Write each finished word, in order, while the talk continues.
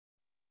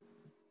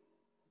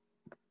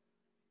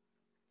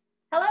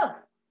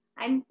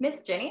I'm Miss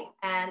Ginny,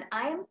 and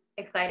I'm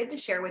excited to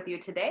share with you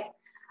today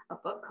a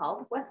book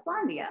called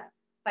Weslandia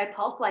by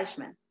Paul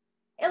Fleischman,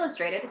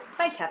 illustrated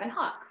by Kevin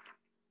Hawkes.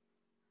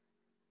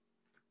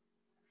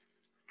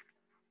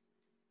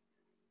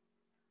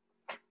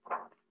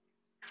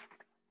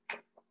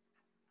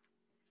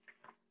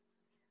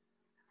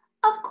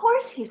 Of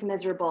course he's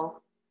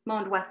miserable,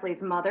 moaned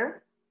Wesley's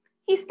mother.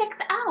 He sticks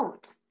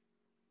out.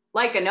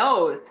 Like a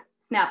nose,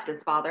 snapped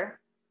his father.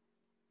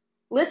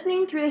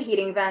 Listening through the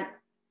heating vent,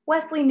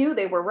 Wesley knew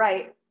they were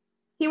right.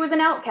 He was an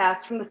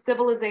outcast from the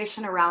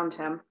civilization around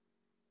him.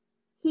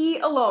 He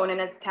alone in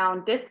his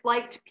town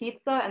disliked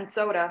pizza and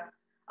soda,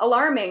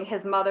 alarming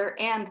his mother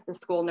and the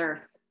school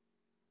nurse.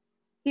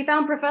 He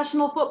found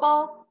professional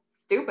football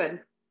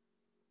stupid.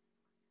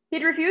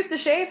 He'd refused to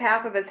shave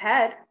half of his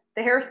head,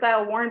 the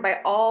hairstyle worn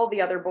by all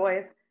the other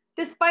boys,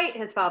 despite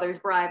his father's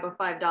bribe of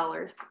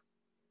 $5.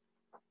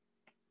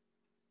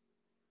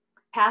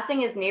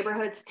 Passing his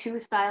neighborhood's two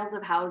styles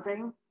of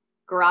housing,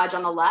 garage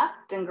on the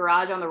left and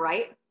garage on the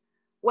right,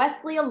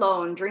 Wesley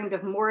alone dreamed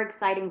of more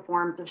exciting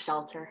forms of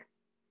shelter.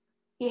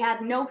 He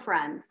had no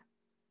friends,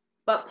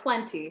 but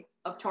plenty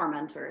of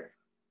tormentors.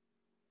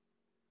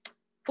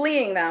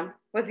 Fleeing them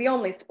was the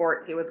only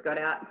sport he was good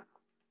at.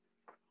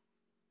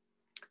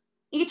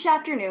 Each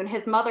afternoon,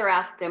 his mother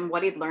asked him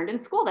what he'd learned in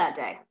school that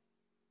day.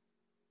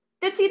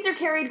 That seeds are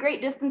carried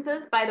great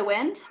distances by the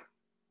wind,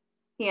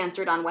 he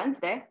answered on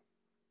Wednesday.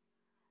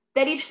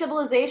 That each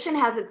civilization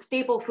has its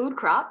staple food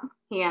crop,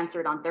 he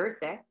answered on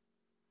Thursday.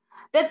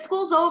 That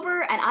school's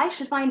over and I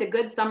should find a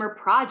good summer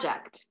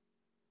project,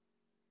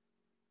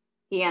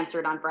 he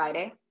answered on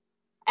Friday.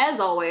 As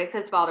always,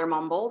 his father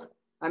mumbled,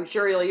 I'm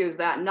sure you'll use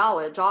that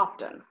knowledge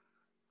often.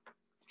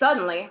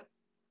 Suddenly,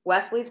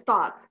 Wesley's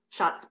thoughts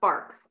shot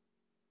sparks.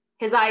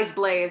 His eyes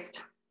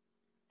blazed.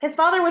 His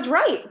father was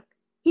right.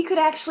 He could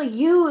actually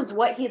use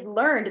what he'd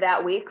learned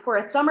that week for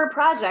a summer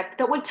project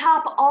that would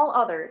top all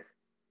others.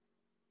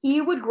 He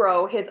would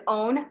grow his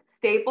own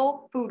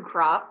staple food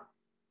crop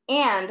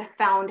and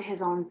found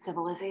his own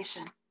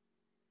civilization.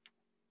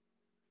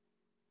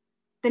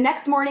 The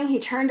next morning, he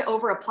turned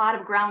over a plot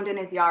of ground in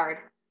his yard.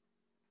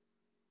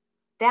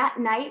 That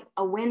night,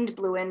 a wind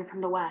blew in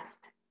from the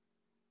west.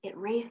 It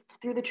raced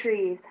through the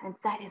trees and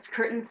set his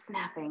curtains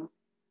snapping.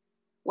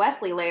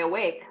 Wesley lay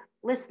awake,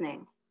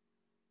 listening.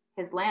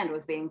 His land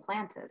was being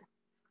planted.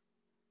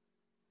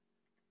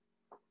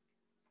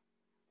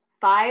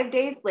 5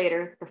 days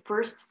later, the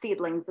first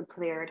seedlings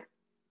appeared.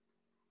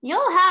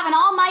 You'll have an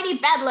almighty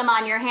bedlam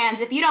on your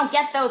hands if you don't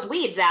get those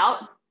weeds out,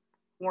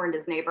 warned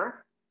his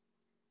neighbor.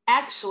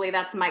 Actually,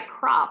 that's my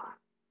crop,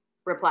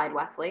 replied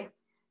Wesley.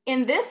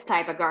 In this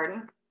type of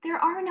garden, there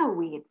are no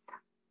weeds.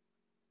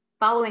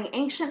 Following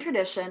ancient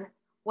tradition,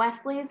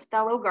 Wesley's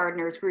fellow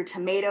gardeners grew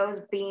tomatoes,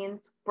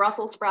 beans,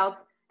 Brussels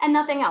sprouts, and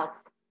nothing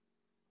else.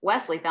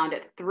 Wesley found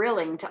it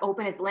thrilling to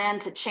open his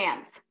land to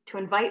chance, to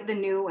invite the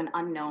new and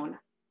unknown.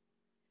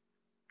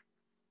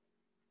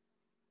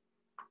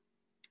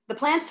 The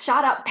plants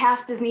shot up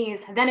past his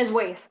knees, then his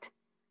waist.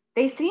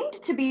 They seemed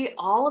to be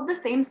all of the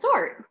same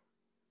sort.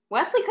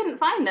 Wesley couldn't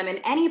find them in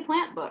any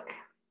plant book.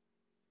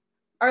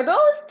 Are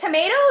those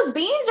tomatoes,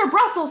 beans, or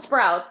Brussels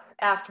sprouts?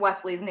 Asked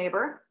Wesley's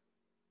neighbor.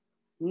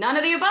 None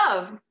of the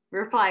above,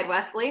 replied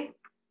Wesley.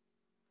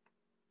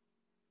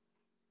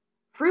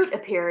 Fruit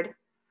appeared,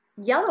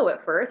 yellow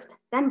at first,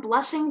 then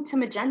blushing to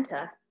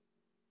magenta.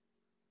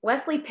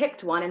 Wesley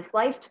picked one and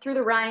sliced through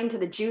the rind to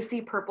the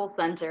juicy purple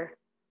center.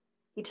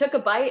 He took a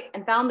bite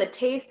and found the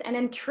taste an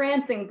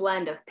entrancing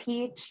blend of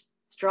peach,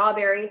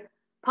 strawberry,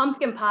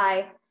 pumpkin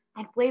pie,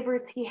 and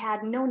flavors he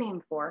had no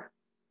name for.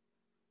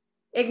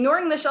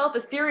 Ignoring the shelf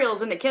of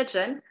cereals in the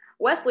kitchen,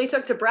 Wesley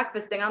took to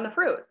breakfasting on the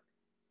fruit.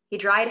 He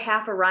dried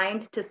half a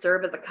rind to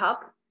serve as a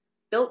cup,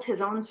 built his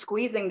own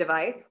squeezing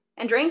device,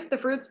 and drank the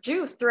fruit's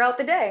juice throughout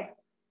the day.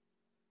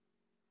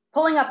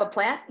 Pulling up a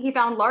plant, he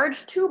found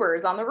large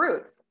tubers on the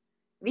roots.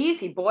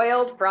 These he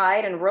boiled,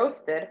 fried, and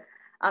roasted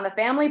on the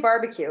family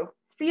barbecue,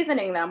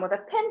 seasoning them with a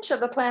pinch of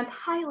the plant's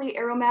highly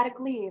aromatic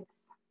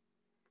leaves.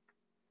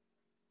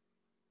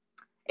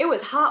 It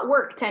was hot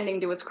work tending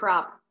to his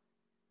crop.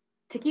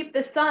 To keep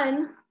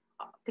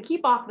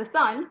off the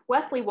sun,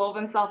 Wesley wove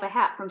himself a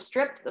hat from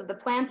strips of the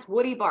plant's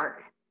woody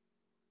bark.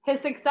 His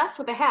success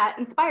with the hat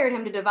inspired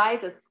him to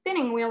devise a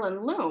spinning wheel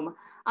and loom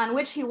on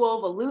which he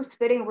wove a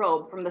loose-fitting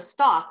robe from the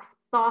stalk's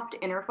soft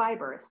inner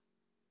fibers.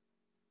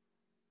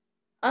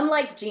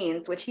 Unlike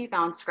jeans, which he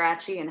found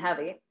scratchy and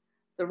heavy,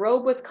 the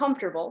robe was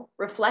comfortable,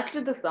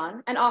 reflected the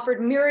sun, and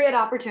offered myriad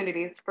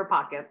opportunities for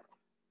pockets.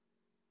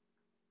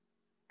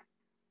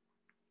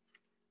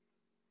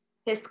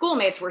 His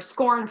schoolmates were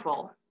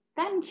scornful,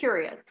 then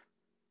curious.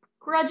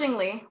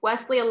 Grudgingly,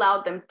 Wesley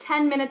allowed them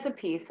 10 minutes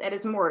apiece at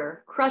his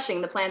mortar,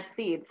 crushing the plant's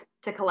seeds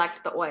to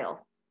collect the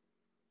oil.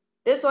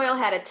 This oil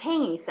had a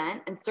tangy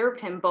scent and served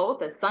him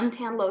both as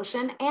suntan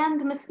lotion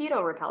and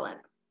mosquito repellent.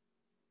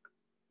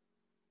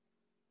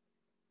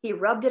 He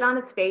rubbed it on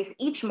his face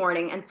each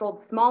morning and sold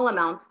small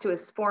amounts to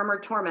his former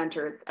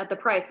tormentors at the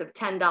price of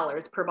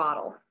 $10 per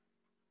bottle.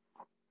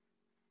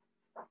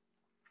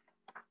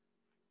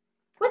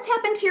 "What's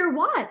happened to your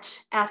watch?"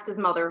 asked his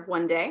mother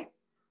one day.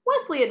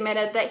 Wesley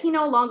admitted that he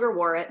no longer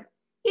wore it.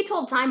 He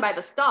told time by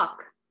the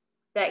stalk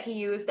that he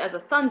used as a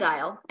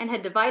sundial and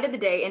had divided the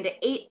day into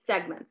 8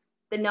 segments,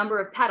 the number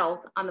of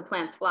petals on the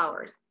plant's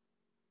flowers.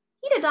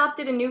 He'd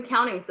adopted a new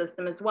counting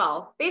system as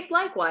well, based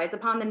likewise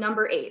upon the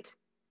number 8.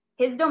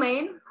 His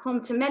domain, home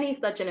to many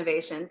such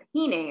innovations,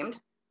 he named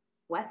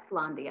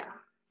Weslandia.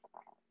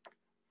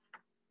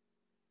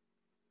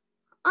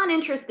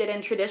 Uninterested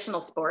in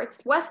traditional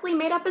sports, Wesley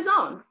made up his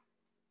own.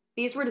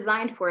 These were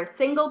designed for a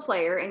single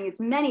player and used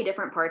many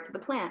different parts of the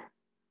plant.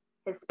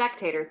 His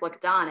spectators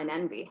looked on in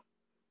envy.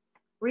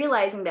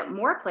 Realizing that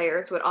more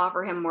players would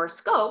offer him more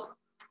scope,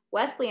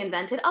 Wesley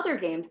invented other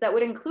games that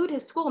would include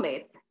his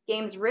schoolmates,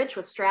 games rich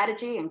with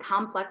strategy and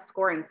complex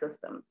scoring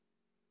systems.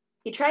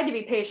 He tried to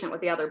be patient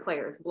with the other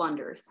players'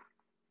 blunders.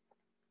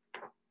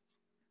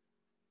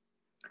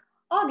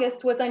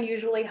 August was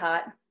unusually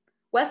hot.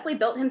 Wesley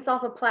built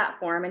himself a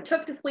platform and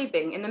took to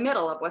sleeping in the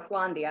middle of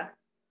Weslandia.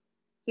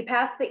 He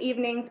passed the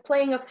evenings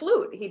playing a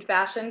flute he'd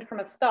fashioned from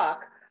a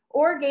stalk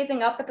or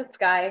gazing up at the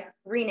sky,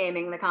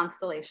 renaming the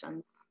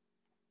constellations.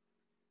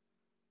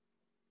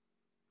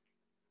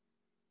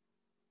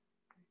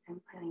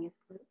 Playing his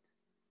flute.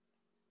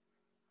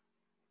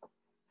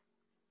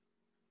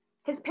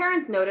 His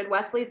parents noted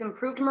Wesley's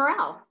improved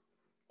morale.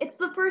 "It's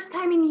the first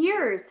time in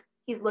years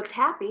he's looked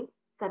happy,"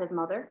 said his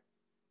mother.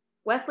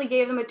 Wesley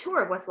gave them a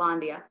tour of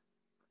Weslandia.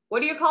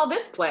 "What do you call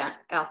this plant?"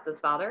 asked his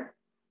father.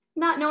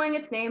 Not knowing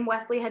its name,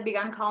 Wesley had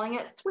begun calling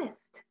it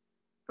Swist,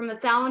 from the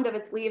sound of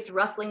its leaves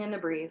rustling in the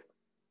breeze.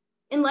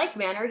 In like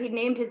manner, he'd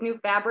named his new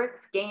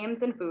fabrics,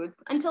 games, and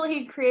foods until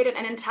he'd created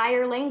an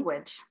entire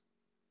language.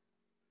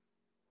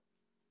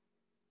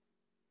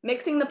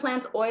 Mixing the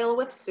plant's oil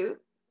with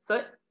soot,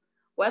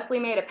 Wesley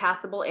made a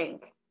passable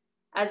ink.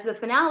 As the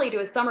finale to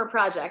his summer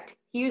project,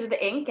 he used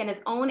the ink and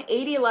his own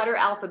 80-letter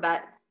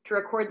alphabet to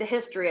record the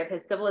history of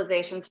his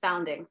civilization's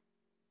founding.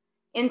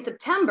 In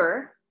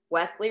September,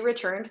 Wesley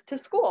returned to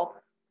school.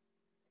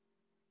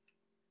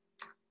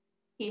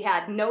 He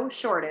had no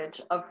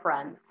shortage of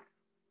friends.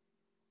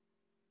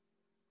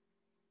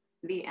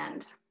 The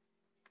end.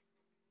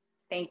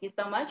 Thank you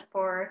so much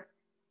for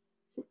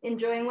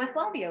enjoying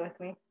Weslandia with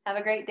me. Have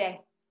a great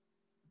day.